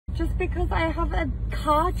Just because I have a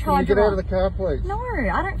car charger. Can you get out of the car, please? No,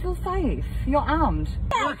 I don't feel safe. You're armed.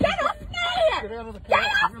 Get off me! Get out of the car.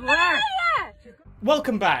 Get off me!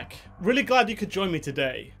 Welcome back. Really glad you could join me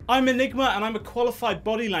today. I'm Enigma and I'm a qualified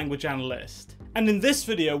body language analyst. And in this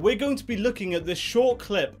video, we're going to be looking at this short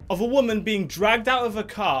clip of a woman being dragged out of a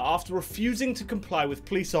car after refusing to comply with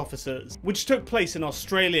police officers, which took place in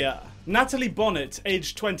Australia. Natalie Bonnett,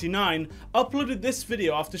 aged 29, uploaded this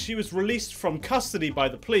video after she was released from custody by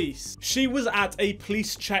the police. She was at a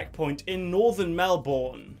police checkpoint in Northern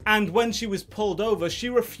Melbourne, and when she was pulled over, she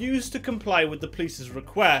refused to comply with the police's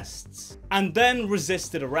requests, and then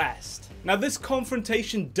resisted arrest. Now this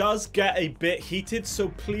confrontation does get a bit heated, so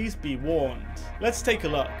please be warned. Let's take a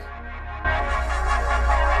look.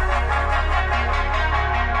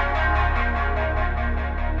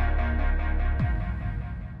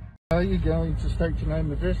 Are you going to state your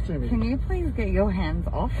name and address to me? Can you please get your hands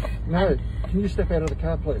off? No. Can you step out of the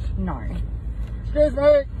car, please? No. Excuse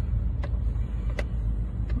me!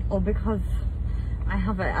 Or because I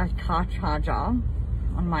have a car charger on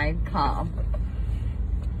my car.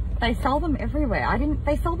 They sell them everywhere.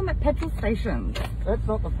 They sell them at petrol stations. That's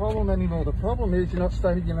not the problem anymore. The problem is you're not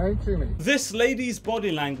stating your name to me. This lady's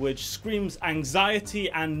body language screams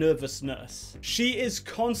anxiety and nervousness. She is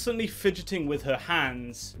constantly fidgeting with her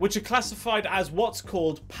hands, which are classified as what's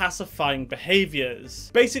called pacifying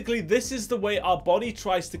behaviors. Basically, this is the way our body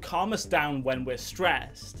tries to calm us down when we're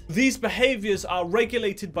stressed. These behaviors are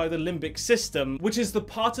regulated by the limbic system, which is the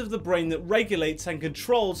part of the brain that regulates and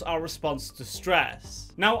controls our response to stress.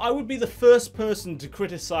 Now, I would be the first person to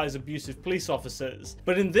criticize abusive police officers,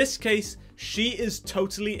 but in this case, she is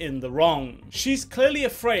totally in the wrong. She's clearly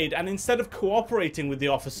afraid, and instead of cooperating with the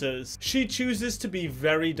officers, she chooses to be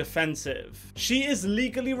very defensive. She is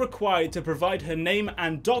legally required to provide her name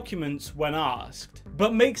and documents when asked,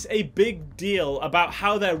 but makes a big deal about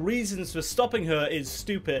how their reasons for stopping her is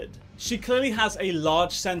stupid. She clearly has a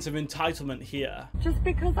large sense of entitlement here. Just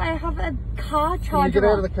because I have a car charger. Can you get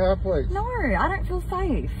out of the car, please? No, I don't feel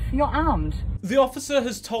safe. You're armed. The officer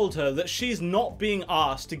has told her that she's not being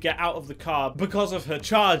asked to get out of the car because of her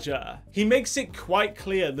charger. He makes it quite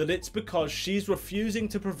clear that it's because she's refusing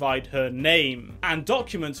to provide her name and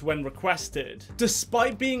documents when requested.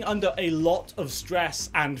 Despite being under a lot of stress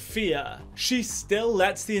and fear, she still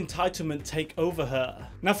lets the entitlement take over her.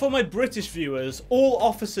 Now, for my British viewers, all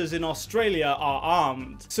officers in Australia are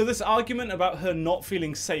armed, so this argument about her not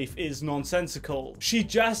feeling safe is nonsensical. She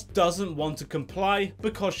just doesn't want to comply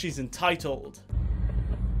because she's entitled.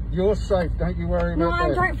 You're safe, don't you worry about that.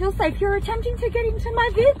 No, I don't feel safe. You're attempting to get into my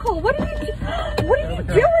vehicle. What are you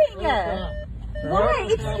doing? Why?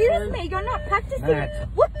 Excuse me, you're not practicing.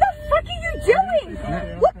 What the fuck are you doing?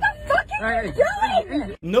 What the fuck are you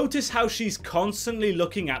doing? Notice how she's constantly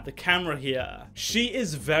looking at the camera here. She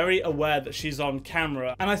is very aware that she's on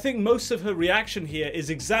camera, and I think most of her reaction here is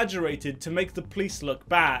exaggerated to make the police look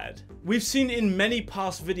bad. We've seen in many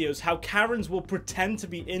past videos how Karens will pretend to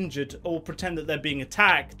be injured or pretend that they're being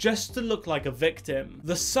attacked just to look like a victim.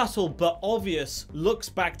 The subtle but obvious looks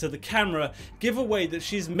back to the camera give away that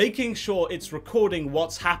she's making sure it's recording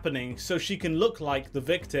what's happening so she can look like the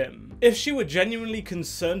victim. If she were genuinely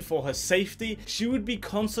concerned for her safety, she would be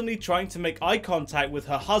constantly trying to make eye contact with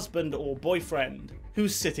her husband or boyfriend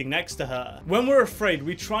who's sitting next to her. When we're afraid,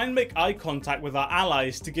 we try and make eye contact with our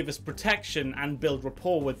allies to give us protection and build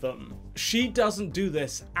rapport with them. She doesn't do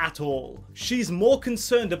this at all. She's more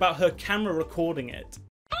concerned about her camera recording it.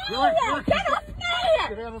 Get off me!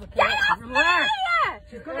 Get out of the car. Get off Relax. me!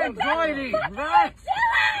 She's got anxiety. Relax.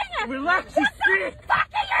 Relax, she's sick. What the fuck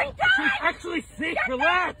are you doing? She's actually sick.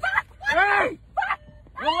 Relax. Hey!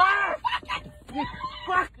 Relax.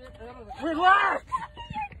 Fuck. Relax.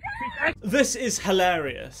 This is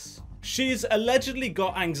hilarious. She's allegedly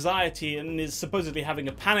got anxiety and is supposedly having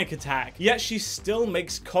a panic attack, yet she still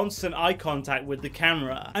makes constant eye contact with the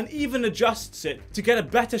camera, and even adjusts it to get a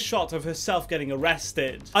better shot of herself getting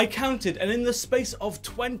arrested. I counted, and in the space of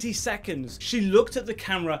 20 seconds, she looked at the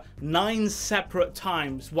camera 9 separate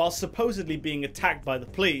times while supposedly being attacked by the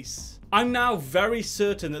police. I'm now very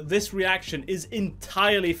certain that this reaction is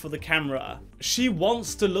entirely for the camera. She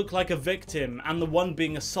wants to look like a victim and the one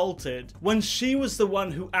being assaulted, when she was the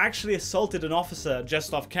one who actually assaulted an officer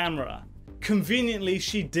just off camera. Conveniently,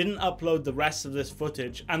 she didn't upload the rest of this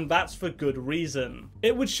footage, and that's for good reason.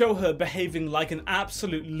 It would show her behaving like an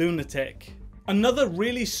absolute lunatic. Another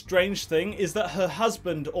really strange thing is that her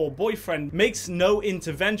husband or boyfriend makes no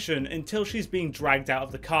intervention until she's being dragged out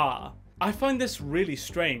of the car. I find this really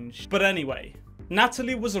strange. But anyway,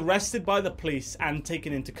 Natalie was arrested by the police and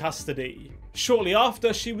taken into custody. Shortly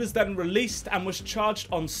after, she was then released and was charged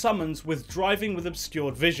on summons with driving with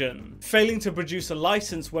obscured vision, failing to produce a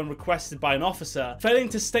license when requested by an officer, failing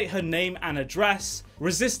to state her name and address,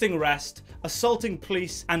 resisting arrest, assaulting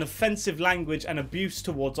police, and offensive language and abuse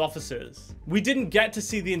towards officers. We didn't get to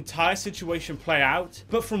see the entire situation play out,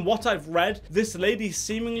 but from what I've read, this lady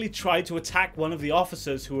seemingly tried to attack one of the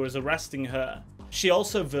officers who was arresting her. She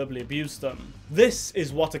also verbally abused them. This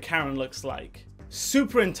is what a Karen looks like.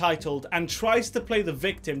 Super entitled and tries to play the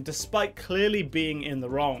victim despite clearly being in the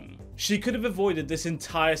wrong. She could have avoided this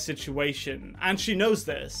entire situation, and she knows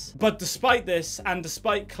this. But despite this, and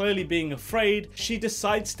despite clearly being afraid, she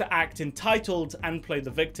decides to act entitled and play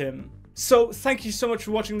the victim. So thank you so much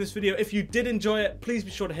for watching this video. If you did enjoy it, please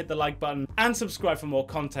be sure to hit the like button and subscribe for more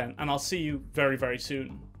content, and I'll see you very, very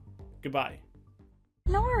soon. Goodbye.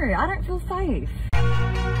 No, I don't feel safe.